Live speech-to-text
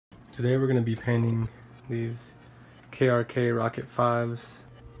today we're gonna be painting these KRK Rokit 5s.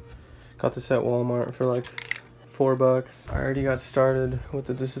 Got this at Walmart for like $4. I already got started with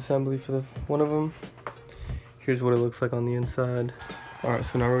the disassembly for one of them. Here's what it looks like on the inside. Alright,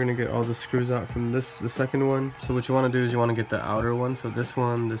 so now we're gonna get all the screws out from the second one. So what you wanna do is you wanna get the outer one. So this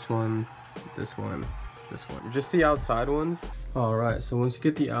one, this one, this one, this one. Just the outside ones. Alright, so once you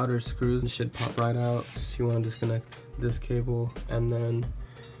get the outer screws, it should pop right out. So you wanna disconnect this cable, and then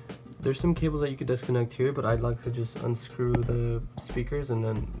there's some cables that you could disconnect here, but I'd like to just unscrew the speakers, and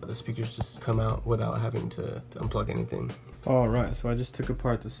then the speakers just come out without having to unplug anything. Alright, so I just took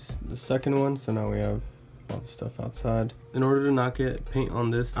apart the second one, so now we have all the stuff outside. In order to not get paint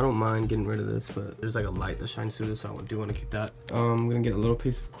on this, I don't mind getting rid of this, but there's like a light that shines through this, so I do want to keep that. I'm gonna get a little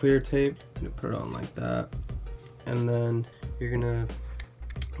piece of clear tape, I'm gonna put it on like that, and then you're gonna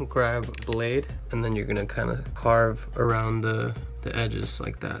grab a blade, and then you're gonna kind of carve around the edges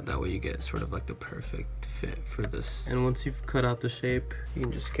like that. That way you get sort of like the perfect fit for this. And once you've cut out the shape, you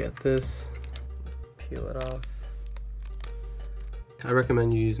can just get this, peel it off. I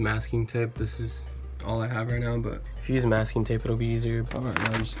recommend you use masking tape. This is all I have right now, but if you use masking tape, it'll be easier. All right,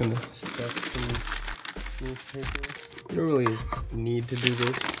 now I'm just gonna stuff some newspaper. You don't really need to do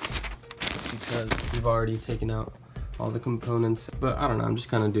this because we've already taken out all the components, but I don't know, I'm just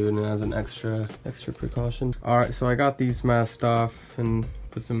kind of doing it as an extra precaution. All right, so I got these masked off and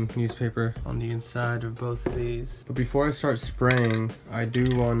put some newspaper on the inside of both of these. But before I start spraying, I do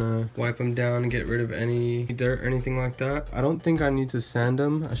want to wipe them down and get rid of any dirt or anything like that. I don't think I need to sand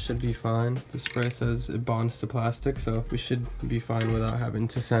them. I should be fine. The spray says it bonds to plastic, so we should be fine without having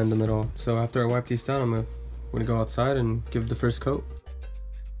to sand them at all. So after I wipe these down, I'm gonna go outside and give the first coat.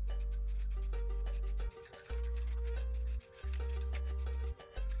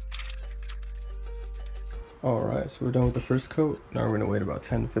 Alright, so we're done with the first coat. Now we're gonna wait about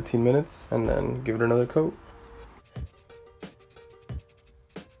 10 to 15 minutes and then give it another coat.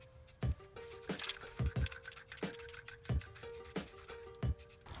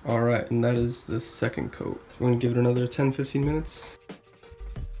 Alright, and that is the second coat. So we're gonna give it another 10-15 minutes.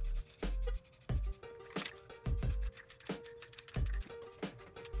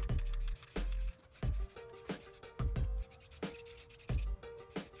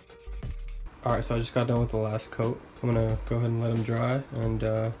 Alright, so I just got done with the last coat. I'm gonna go ahead and let them dry, and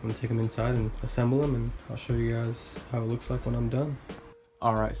I'm gonna take them inside and assemble them, and I'll show you guys how it looks like when I'm done.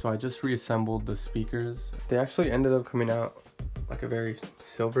 Alright, so I just reassembled the speakers. They actually ended up coming out like a very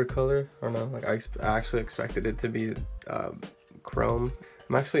silver color. I don't know, like I actually expected it to be chrome.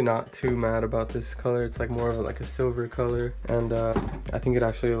 I'm actually not too mad about this color. It's like more of like a silver color, and I think it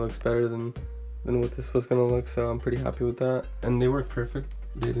actually looks better than what this was gonna look, so I'm pretty happy with that. And they work perfect.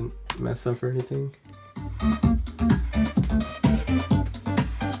 They didn't mess up or anything.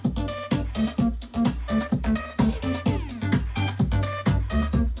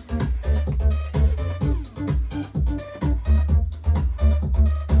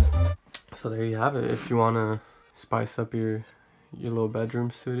 So there you have it. If you want to spice up your little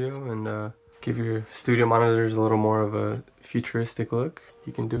bedroom studio and give your studio monitors a little more of a futuristic look,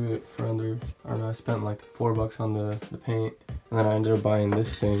 you can do it for under, I don't know, I spent like $4 on the paint, and then I ended up buying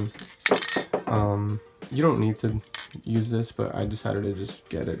this thing. You don't need to use this, but I decided to just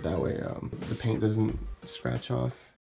get it that way the paint doesn't scratch off.